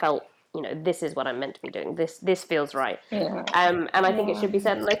 I felt, this is what I'm meant to be doing. This feels right. Yeah. And I think it should be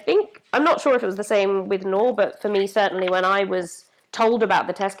said. And I think I'm not sure if it was the same with Noor, but for me, certainly when I was told about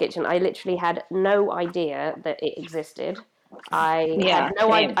the test kitchen, I literally had no idea that it existed. Yeah,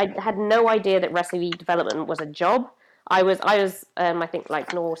 same. I had no idea that recipe development was a job. I think,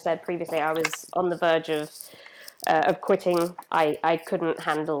 like Noor said previously, I was on the verge of quitting. I couldn't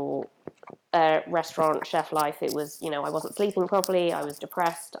handle restaurant chef life. It was, I wasn't sleeping properly. I was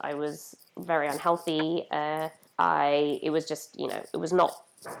depressed. I was very unhealthy. It was just, it was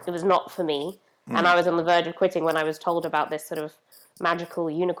not for me. And I was on the verge of quitting when I was told about this sort of magical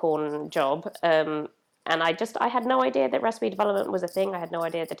unicorn job. And I had no idea that recipe development was a thing. I had no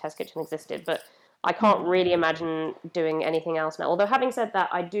idea the test kitchen existed, but I can't really imagine doing anything else now. Although having said that,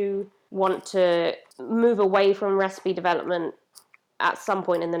 I do want to move away from recipe development at some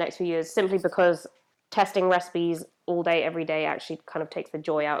point in the next few years, simply because testing recipes all day, every day actually kind of takes the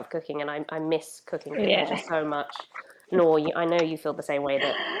joy out of cooking, and I miss cooking for Yeah. pleasure so much. Nor, I know you feel the same way,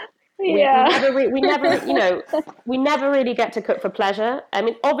 that Yeah. we never really get to cook for pleasure. I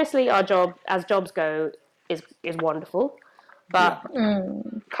mean, obviously our job, as jobs go, is wonderful, but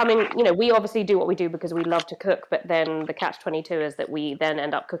we obviously do what we do because we love to cook, but then the catch-22 is that we then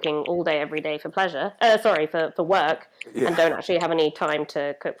end up cooking all day, every day for pleasure. For work, and don't actually have any time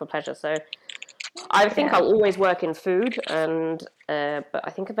to cook for pleasure. So I think I'll always work in food, and but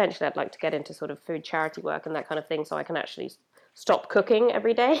I think eventually I'd like to get into sort of food charity work and that kind of thing, so I can actually stop cooking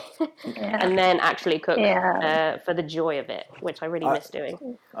every day and then actually cook for the joy of it, which I really miss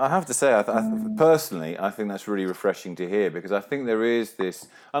doing. I have to say, personally, I think that's really refreshing to hear, because I think there is this,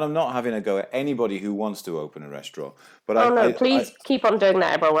 and I'm not having a go at anybody who wants to open a restaurant, but Please keep on doing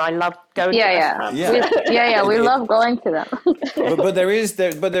that, everyone. I love going to restaurants. We love going to them.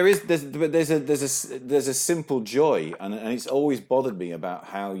 there's a simple joy, and it's always bothered me about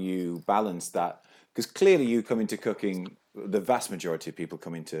how you balance that, because clearly you come into cooking. The vast majority of people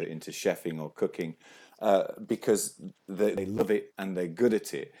come into chefing or cooking because they love it and they're good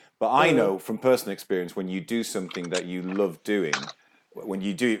at it. But I know from personal experience, when you do something that you love doing, when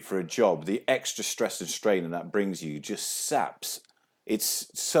you do it for a job, the extra stress and strain that brings you just saps.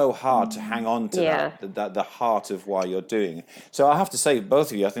 It's so hard to hang on to that the heart of why you're doing it. So I have to say,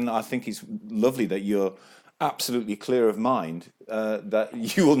 both of you, I think it's lovely that you're absolutely clear of mind that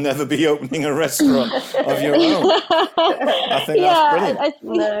you will never be opening a restaurant of your own. I think that's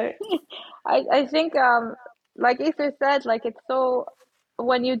brilliant. I think, like Ixta said, like it's so,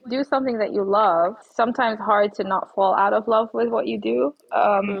 when you do something that you love, sometimes hard to not fall out of love with what you do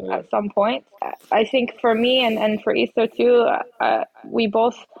at some point. I think for me and for Ixta too, we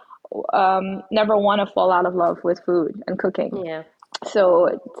both never want to fall out of love with food and cooking. Yeah.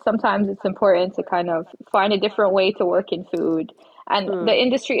 So sometimes it's important to kind of find a different way to work in food. And the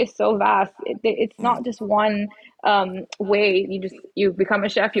industry is so vast. It's not just one way. You become a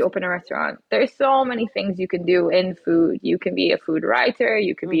chef, you open a restaurant. There's so many things you can do in food. You can be a food writer,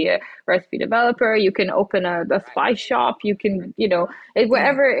 you can be a recipe developer, you can open a spice shop, you can,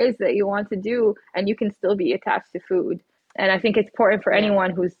 whatever it is that you want to do, and you can still be attached to food. And I think it's important for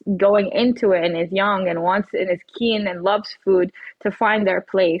anyone who's going into it and is young and wants and is keen and loves food to find their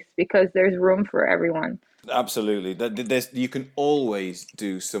place, because there's room for everyone. Absolutely. You can always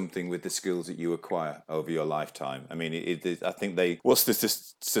do something with the skills that you acquire over your lifetime. I mean, I think what's the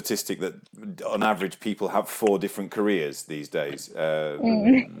statistic that on average people have 4 different careers these days?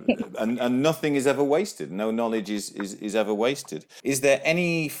 And nothing is ever wasted. No knowledge is ever wasted. Is there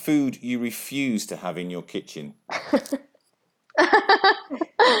any food you refuse to have in your kitchen?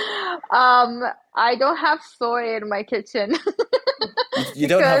 I don't have soy in my kitchen. You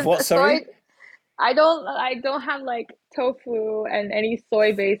don't have what, sorry? I don't have like tofu and any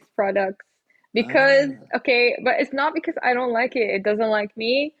soy-based products because, okay, but it's not because I don't like it. It doesn't like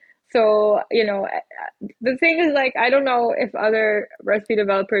me. So, the thing is, like, I don't know if other recipe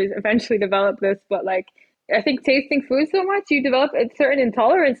developers eventually develop this, but like, I think tasting food so much, you develop certain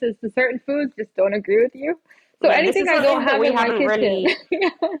intolerances to certain foods just don't agree with you. So Yeah, this anything is I don't something that have we in my haven't kitchen. really.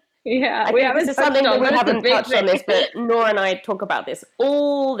 Yeah, I we think this haven't is touched something that on, we but it's a haven't big touched on this, thing. but Noor and I talk about this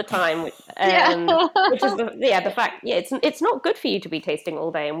all the time, Yeah. which is the fact, it's not good for you to be tasting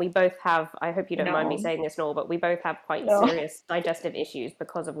all day, and we both have, I hope you don't mind me No, saying this, Noor, but we both have quite no. serious digestive issues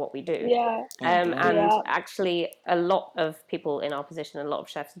because of what we do. Yeah, Oh, blimey. And yeah, actually, a lot of people in our position, a lot of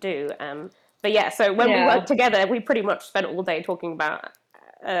chefs do. But yeah, so when we yeah. work together, we pretty much spent all day talking about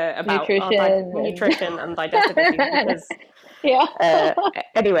our Nutrition nutrition and digestive issues and because yeah. uh,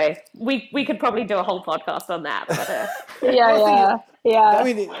 anyway, we could probably do a whole podcast on that, but Yeah, Well, I think, yeah, yeah. I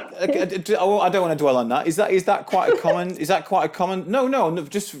mean, I don't want to dwell on that. Is that quite a common? Is that quite a common? No,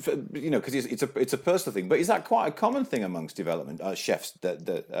 just because it's a personal thing. But is that quite a common thing amongst development chefs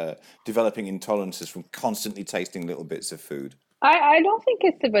that developing intolerances from constantly tasting little bits of food? I don't think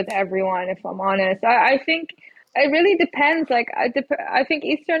it's with everyone, if I'm honest. I think it really depends. Like I think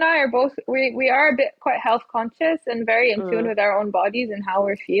Easter and I are both we are a bit quite health conscious and very in tune mm, with our own bodies and how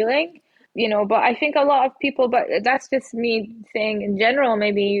we're feeling. But I think a lot of people, but that's just me saying in general,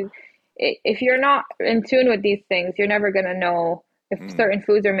 maybe if you're not in tune with these things, you're never gonna know if certain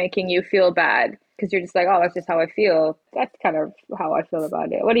foods are making you feel bad because you're just like, oh, that's just how I feel. That's kind of how I feel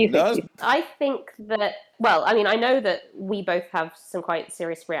about it. What do you think, No, Keith? I think that, well, I mean, I know that we both have some quite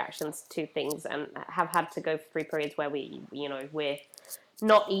serious reactions to things and have had to go through periods where we're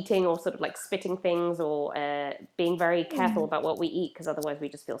not eating or sort of like spitting things or being very careful about what we eat because otherwise we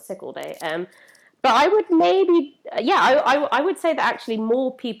just feel sick all day. But I would maybe, yeah, I would say that actually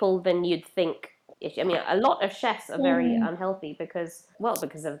more people than you'd think. I mean, a lot of chefs are very Mm, unhealthy because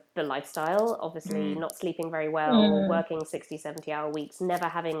of the lifestyle, obviously not sleeping very well, mm, working 60, 70-hour weeks, never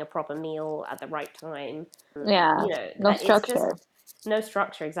having a proper meal at the right time. yeah, no It's just structure. no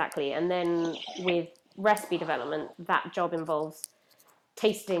structure exactly. And then with recipe development, that job involves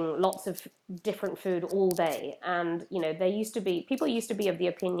tasting lots of different food all day. And there used to be people used to be of the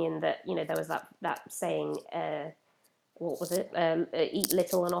opinion that there was that saying, what was it, eat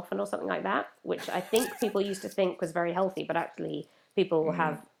little and often or something like that, which I think people used to think was very healthy, but actually people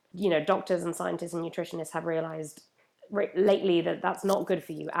have, doctors and scientists and nutritionists have realized lately that that's not good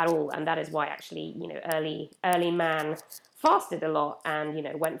for you at all. And that is why actually early man fasted a lot and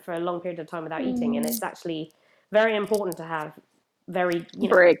went for a long period of time without eating. And it's actually very important to have very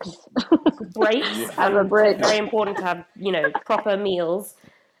Breaks. breaks, yeah, Have a and break. very important to have proper meals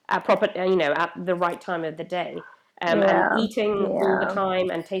at at the right time of the day. And Yeah, eating all the yeah.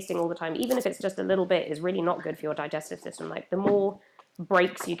 time and tasting all the time, even if it's just a little bit, is really not good for your digestive system. Like the more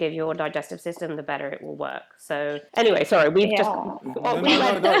breaks you give your digestive system, the better it will work. So anyway, sorry, we've just Yeah. no, we no,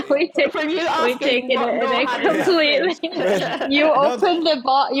 no, went no. from you We take asking it what in Noor a had in her completely. fridge. You No, open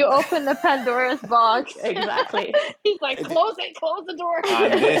you open the Pandora's box. Exactly. He's like, close it, close the door.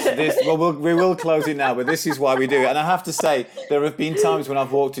 And we will close it now, but this is why we do it. And I have to say, there have been times when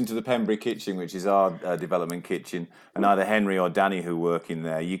I've walked into the Pembury kitchen, which is our development kitchen, and either Henry or Danny who work in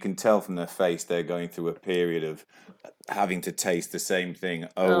there, you can tell from their face they're going through a period of having to taste the same thing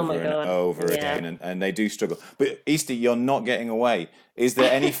Oh my over and God. over Yeah. again, and they do struggle. But Easter, you're not getting away. Is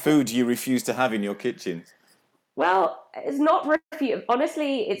there any food you refuse to have in your kitchen? Well, it's not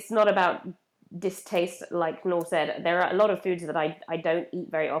honestly, it's not about distaste, like Noor said. There are a lot of foods that I don't eat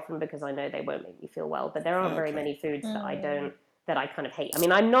very often because I know they won't make me feel well, but there aren't very Okay. many foods that I kind of hate. I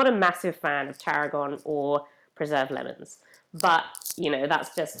mean, I'm not a massive fan of tarragon or preserved lemons, but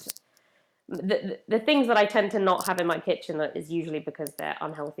that's just the things that I tend to not have in my kitchen is usually because they're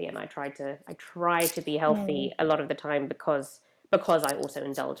unhealthy, and I try to be healthy a lot of the time because I also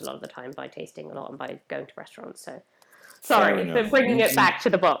indulge a lot of the time by tasting a lot and by going to restaurants. So Fair sorry for enough. bringing it back to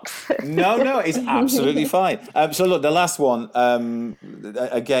the box. No, it's absolutely fine. So look, the last one.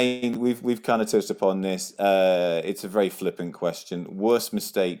 Again, we've kind of touched upon this. It's a very flippant question. Worst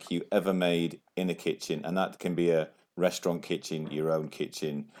mistake you ever made in a kitchen, and that can be a restaurant kitchen, your own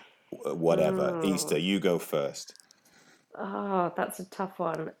kitchen, whatever. Easter, you go first. Oh, that's a tough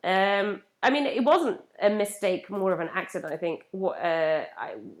one. I mean, it wasn't a mistake, more of an accident, I think.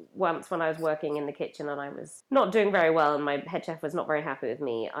 Once when I was working in the kitchen and I was not doing very well, and my head chef was not very happy with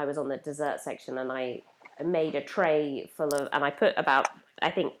me, I was on the dessert section and I made a tray full of, and I put about,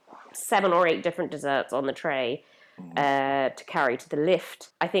 I think, 7 or 8 different desserts on the tray to carry to the lift.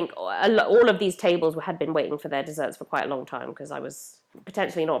 I think all of these tables had been waiting for their desserts for quite a long time because I was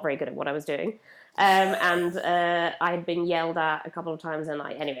potentially not very good at what I was doing. And I had been yelled at a couple of times, and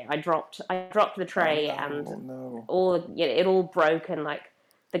I dropped the tray, and No. it all broke, and like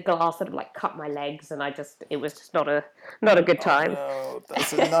the glass sort of like cut my legs, and it was just not a good time. No,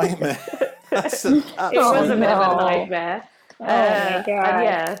 that's a nightmare. That's an It was absolute a bit of a nightmare. No. nightmare, Oh my and God.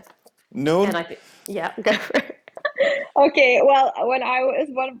 yeah, Noor? and I think yeah, go for it. Okay, well, when it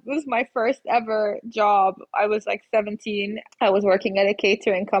was my first ever job, I was like 17. I was working at a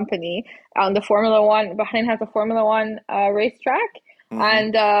catering company on the Formula One. Bahrain has a Formula One racetrack, Hmm.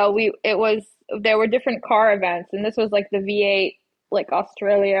 and we it was there were different car events, and this was like the V8 like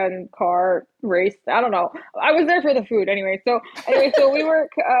Australian car race. I don't know. I was there for the food anyway. So we were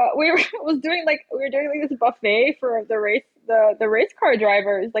was doing like we were doing like this buffet for the race car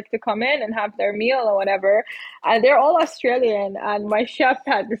drivers like to come in and have their meal or whatever, and they're all Australian. And my chef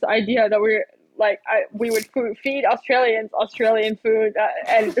had this idea that we would feed Australians Australian food,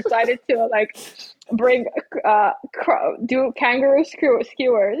 and decided to like bring do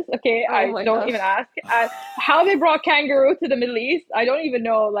skewers. Okay, Oh I my don't gosh. even ask. How they brought kangaroo to the Middle East, I don't even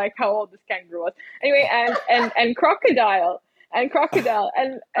know like how old this kangaroo was. Anyway, and crocodile,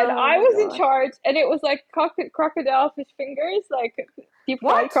 and Oh I my was in gosh. charge, and it was like crocodile fish fingers, like deep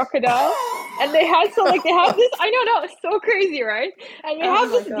fried What? crocodile. And they had they have this, I know, no, it's so crazy, right? And they Oh have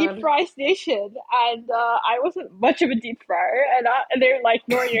my this deep god. fry station, and I wasn't much of a deep fryer, and they're like,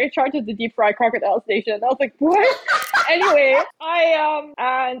 Noor, you're in charge of the deep fry crocodile station. And I was like, what? Anyway,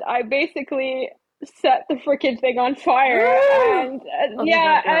 I basically set the freaking thing on fire, and Oh my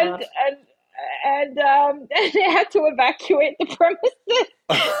yeah, god. and they had to evacuate the premises,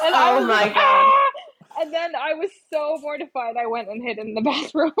 and I Oh was my like, god. ah! And then I was so mortified, I went and hid in the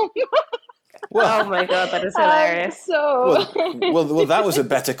bathroom. Oh Well, my god, that is hilarious. So well, that was a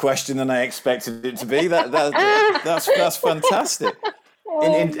better question than I expected it to be. That's fantastic. um,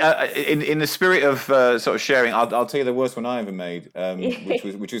 In the spirit of sort of sharing, I'll tell you the worst one I ever made,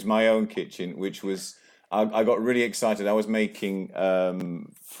 which was my own kitchen, which was I got really excited. I was making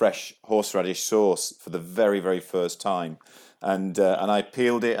fresh horseradish sauce for the very very first time, and I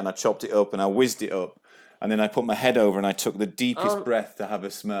peeled it and I chopped it up and I whizzed it up, and then I put my head over and I took the deepest Oh, breath to have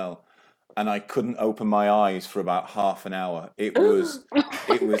a smell, and I couldn't open my eyes for about half an hour. It was God.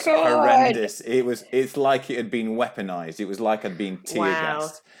 horrendous. It's like it had been weaponized. It was like I'd been tear wow.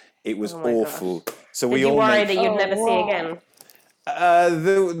 gassed. It was Oh my gosh. awful. So Did we you all worry make that you'd Oh never see wow. again?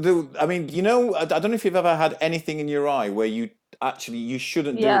 I mean, I don't know if you've ever had anything in your eye where you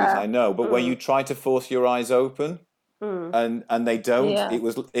shouldn't do this, Yeah. I know, but where you Mm, try to force your eyes open mm. and they don't. Yeah.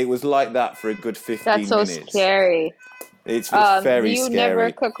 It was like that for a good That's 15 so minutes. scary. It's Do very you never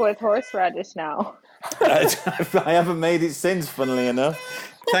scary. cook with horseradish now? I haven't made it since, funnily enough.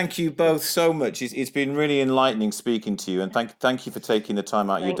 Thank you both so much. It's been really enlightening speaking to you, and thank you for taking the time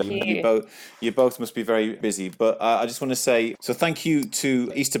out of your Thank day. you. You both must be very busy, but I just want to say so. Thank you to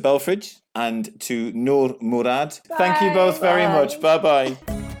Ixta Belfrage and to Noor Murad. Thank you both Bye. very much. Bye. Bye bye.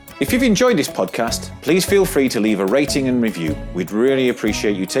 If you've enjoyed this podcast, please feel free to leave a rating and review. We'd really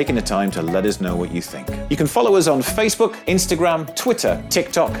appreciate you taking the time to let us know what you think. You can follow us on Facebook, Instagram, Twitter,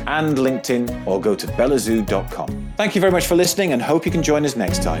 TikTok, and LinkedIn, or go to bellazoo.com. Thank you very much for listening, and hope you can join us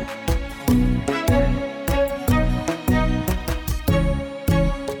next time.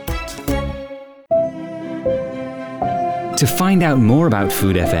 To find out more about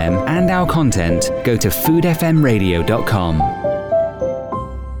Food FM and our content, go to foodfmradio.com.